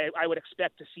would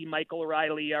expect to see Michael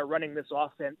Riley running this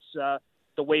offense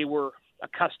the way we're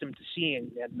accustomed to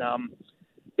seeing. And,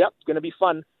 it's going to be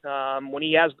fun.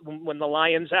 When the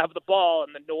Lions have the ball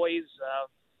and the noise,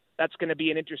 that's going to be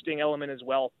an interesting element as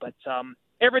well. But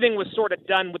everything was sort of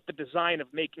done with the design of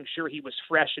making sure he was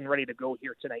fresh and ready to go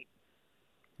here tonight.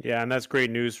 Yeah, and that's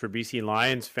great news for BC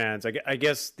Lions fans. I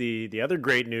guess the other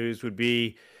great news would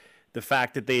be the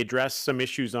fact that they addressed some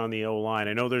issues on the O-line.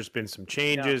 I know there's been some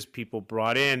changes, people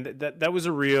brought in. That was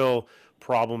a real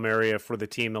problem area for the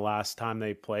team the last time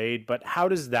they played. But how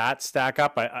does that stack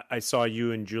up? I saw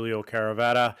you and Julio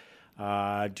Caravetta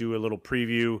do a little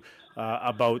preview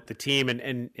about the team,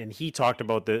 and he talked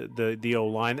about the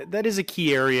O-line. That is a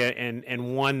key area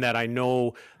and one that I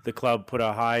know the club put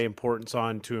a high importance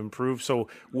on to improve. So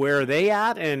where are they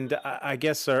at? And I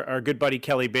guess our good buddy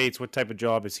Kelly Bates, what type of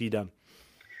job has he done?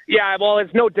 Yeah, well,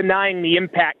 there's no denying the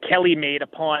impact Kelly made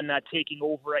upon taking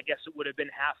over. I guess it would have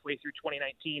been halfway through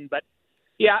 2019. But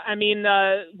yeah,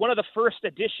 one of the first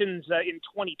additions in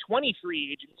 2020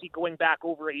 free agency, going back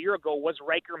over a year ago, was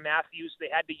Riker Matthews. They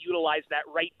had to utilize that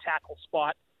right tackle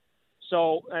spot.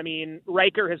 So,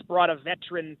 Riker has brought a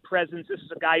veteran presence. This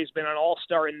is a guy who's been an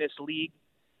all-star in this league.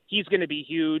 He's going to be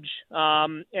huge.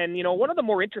 And, one of the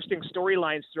more interesting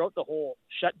storylines throughout the whole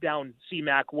shutdown,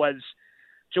 CMAC, was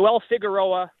Joel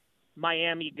Figueroa,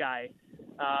 Miami guy.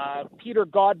 Peter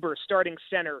Godber, starting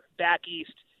center, back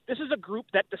east. This is a group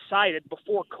that decided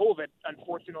before COVID,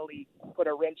 unfortunately, put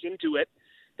a wrench into it.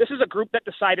 This is a group that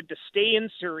decided to stay in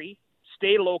Surrey,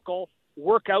 stay local,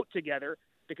 work out together,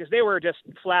 because they were just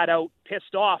flat out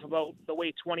pissed off about the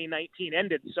way 2019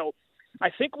 ended. So I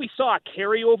think we saw a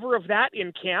carryover of that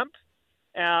in camp.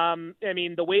 I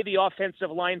mean, the way the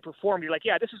offensive line performed, you're like,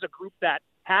 yeah, this is a group that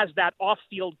has that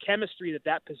off-field chemistry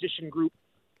that position group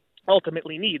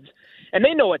ultimately needs. And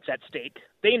they know it's at stake.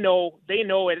 They know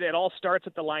it all starts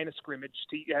at the line of scrimmage.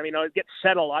 It gets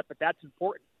said a lot, but that's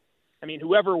important. I mean,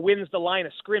 whoever wins the line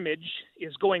of scrimmage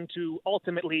is going to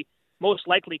ultimately most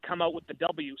likely come out with the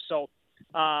W. So,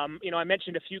 I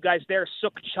mentioned a few guys there.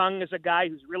 Suk Chung is a guy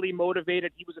who's really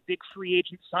motivated. He was a big free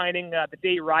agent signing the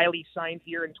day Riley signed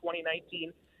here in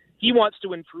 2019. He wants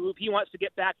to improve. He wants to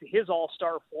get back to his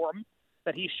all-star form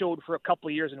that he showed for a couple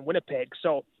of years in Winnipeg.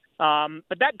 So,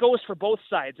 but that goes for both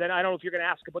sides. And I don't know if you're going to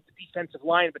ask about the defensive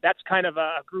line, but that's kind of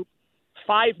a group,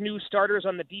 5 new starters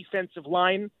on the defensive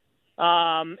line.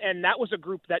 And that was a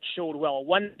group that showed well.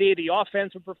 One day the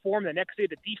offense would perform, the next day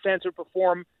the defense would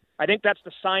perform. I think that's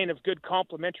the sign of good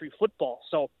complementary football.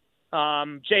 So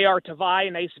J.R.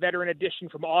 Tavai, nice veteran addition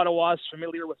from Ottawa, is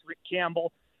familiar with Rick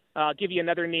Campbell. Give you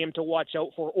another name to watch out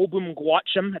for, Obum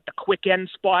Gwacham at the quick end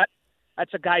spot.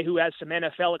 That's a guy who has some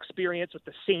NFL experience with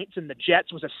the Saints and the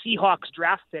Jets, was a Seahawks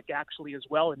draft pick actually as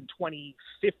well in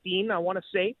 2015, I want to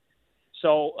say.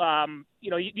 So,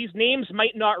 these names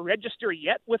might not register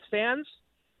yet with fans,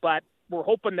 but we're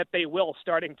hoping that they will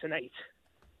starting tonight.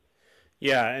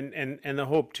 Yeah, and the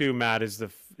hope too, Matt, is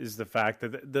the fact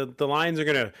that the Lions are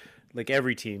going to, like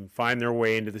every team, find their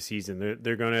way into the season.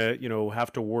 They're going to,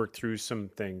 have to work through some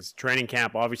things. Training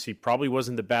camp obviously probably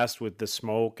wasn't the best with the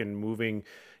smoke and moving,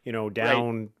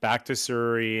 down back to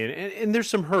Surrey, and there's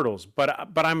some hurdles. But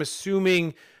I'm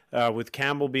assuming with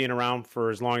Campbell being around for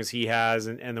as long as he has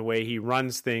and the way he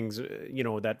runs things,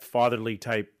 that fatherly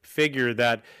type figure,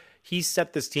 that he's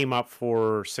set this team up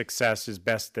for success as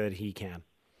best that he can.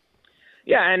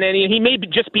 Yeah, and then he may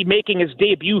just be making his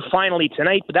debut finally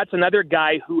tonight, but that's another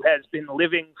guy who has been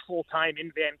living full-time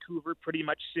in Vancouver pretty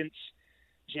much since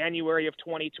January of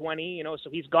 2020, so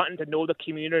he's gotten to know the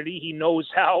community. He knows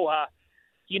how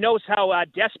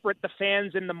desperate the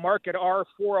fans in the market are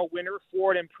for a winner,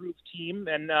 for an improved team.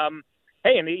 And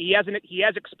and he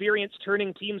has experience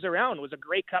turning teams around. Was a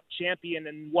Grey Cup champion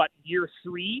in year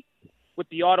 3 with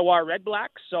the Ottawa Red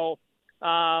Blacks. So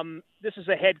this is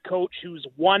a head coach who's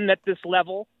won at this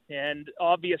level, and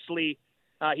obviously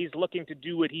he's looking to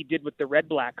do what he did with the Red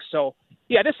Blacks. So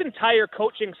yeah, this entire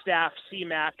coaching staff,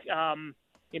 CMAC,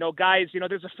 guys,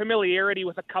 there's a familiarity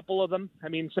with a couple of them. I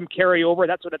mean, some carryover,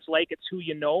 that's what it's like. It's who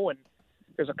you know. And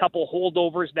there's a couple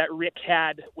holdovers that Rick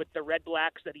had with the Red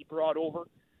Blacks that he brought over.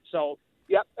 So,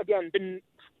 yeah, again, been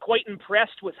quite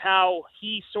impressed with how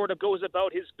he sort of goes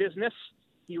about his business.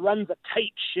 He runs a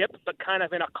tight ship, but kind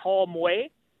of in a calm way.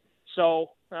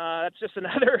 So that's just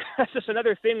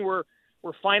another thing we're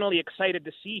finally excited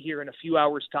to see here in a few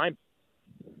hours' time.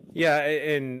 Yeah,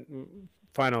 and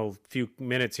final few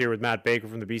minutes here with Matt Baker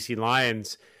from the BC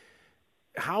Lions.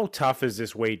 How tough has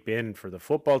this wait been for the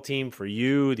football team, for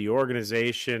you, the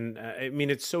organization? I mean,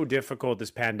 it's so difficult,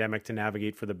 this pandemic, to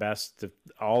navigate for the best of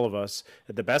all of us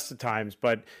at the best of times,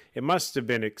 but it must have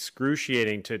been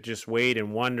excruciating to just wait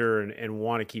and wonder and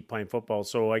want to keep playing football.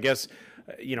 So I guess,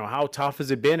 how tough has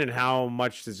it been, and how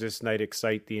much does this night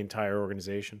excite the entire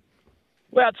organization?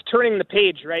 Well, it's turning the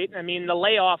page, right? I mean, the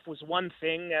layoff was one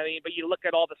thing, but you look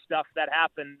at all the stuff that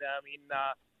happened.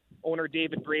 Owner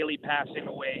David Braley passing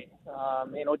away,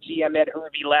 GM Ed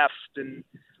Hervey left, and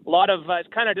a lot of it's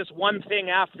kind of just one thing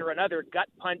after another, gut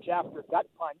punch after gut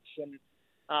punch. And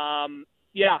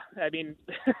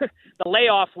the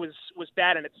layoff was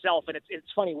bad in itself, and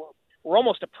it's funny. We're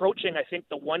almost approaching, I think,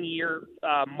 the 1 year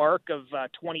mark of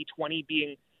 2020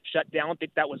 being shut down. I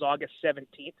think that was August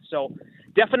 17th. So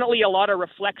definitely a lot of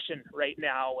reflection right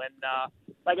now. And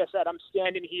like I said, I'm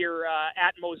standing here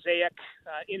at Mosaic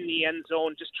in the end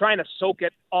zone, just trying to soak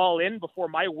it all in before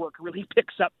my work really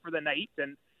picks up for the night.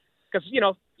 And because,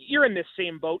 you're in this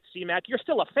same boat, CMAC, you're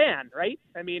still a fan, right?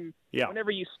 I mean, yeah.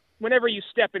 Whenever you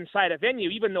step inside a venue,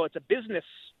 even though it's a business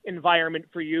environment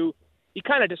for you, you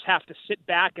kind of just have to sit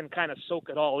back and kind of soak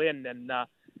it all in. And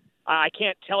I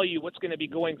can't tell you what's going to be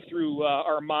going through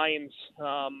our minds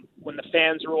when the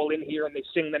fans roll in here and they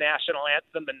sing the national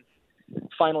anthem and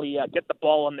finally get the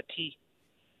ball on the tee.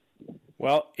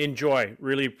 Well, enjoy.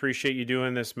 Really appreciate you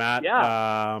doing this, Matt.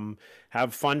 Yeah.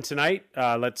 Have fun tonight.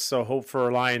 Let's hope for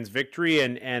a Lions victory,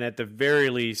 and at the very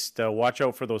least, watch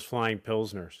out for those flying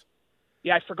Pilsners.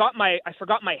 Yeah, I forgot my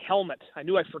helmet. I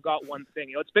knew I forgot one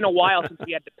thing. It's been a while since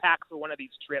we had to pack for one of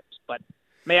these trips, but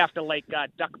may have to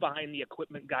duck behind the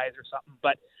equipment guys or something.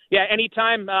 But yeah,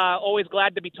 anytime. Always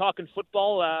glad to be talking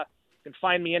football. You can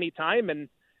find me anytime, and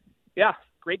yeah,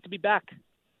 great to be back.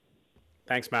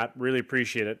 Thanks, Matt. Really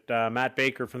appreciate it. Matt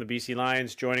Baker from the BC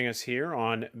Lions joining us here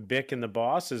on Bick and the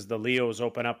Boss as the Leos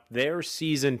open up their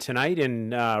season tonight in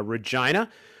Regina,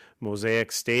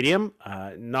 Mosaic Stadium.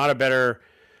 Not a better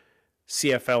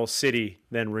CFL city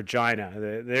than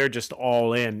Regina. They're just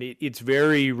all in. It's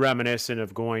very reminiscent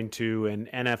of going to an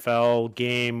NFL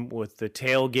game with the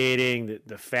tailgating,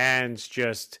 the fans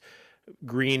just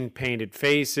green painted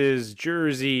faces,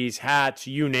 jerseys, hats,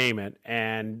 you name it.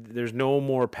 And there's no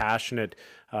more passionate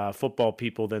football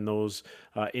people than those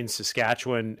in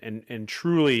Saskatchewan, and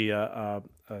truly a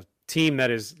team that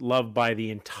is loved by the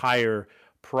entire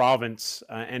province,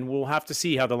 and we'll have to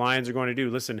see how the Lions are going to do.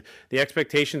 Listen, the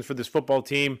expectations for this football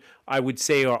team, I would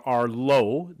say, are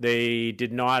low. They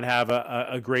did not have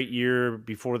a great year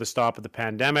before the stop of the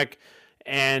pandemic,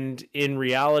 and in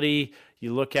reality,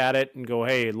 you look at it and go,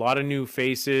 hey, a lot of new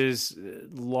faces,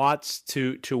 lots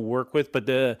to work with. But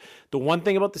the one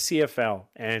thing about the CFL,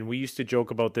 and we used to joke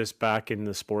about this back in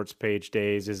the sports page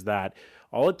days, is that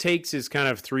all it takes is kind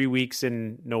of 3 weeks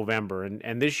in November.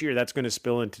 And this year, that's going to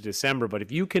spill into December. But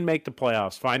if you can make the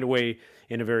playoffs, find a way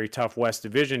in a very tough West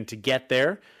Division to get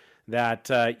there, that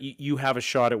you have a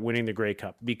shot at winning the Grey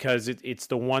Cup, because it's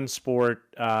the one sport,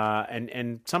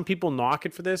 and some people knock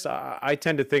it for this. I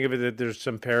tend to think of it that there's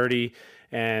some parity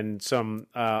and some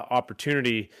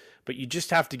opportunity, but you just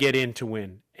have to get in to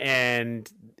win.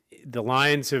 And the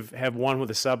Lions have won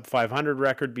with a sub 500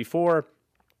 record before,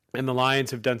 and the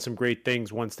Lions have done some great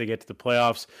things once they get to the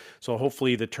playoffs. So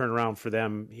hopefully the turnaround for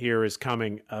them here is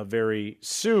coming very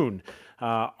soon.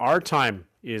 Our time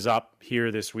is up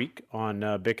here this week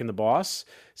on Bick and the Boss.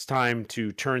 It's time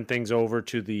to turn things over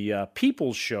to the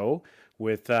People's Show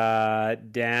with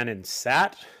Dan and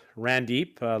Sat.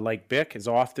 Randeep, like Bick, is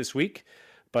off this week,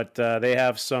 but they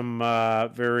have some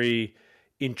very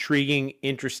intriguing,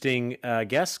 interesting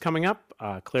guests coming up.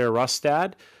 Claire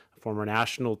Rustad, former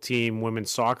national team women's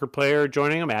soccer player,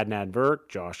 joining them. Adnan Virk,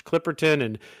 Josh Clipperton,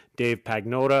 and Dave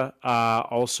Pagnotta.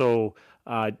 Also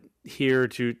here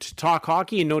to talk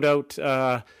hockey and no doubt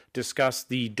discuss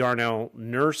the Darnell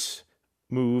Nurse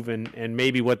move and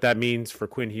maybe what that means for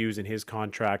Quinn Hughes and his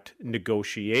contract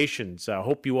negotiations.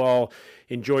 Hope you all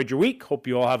enjoyed your week. Hope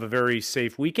you all have a very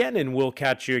safe weekend, and we'll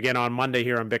catch you again on Monday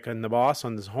here on Bick and the Boss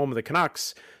on the home of the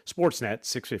Canucks, Sportsnet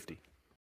 650.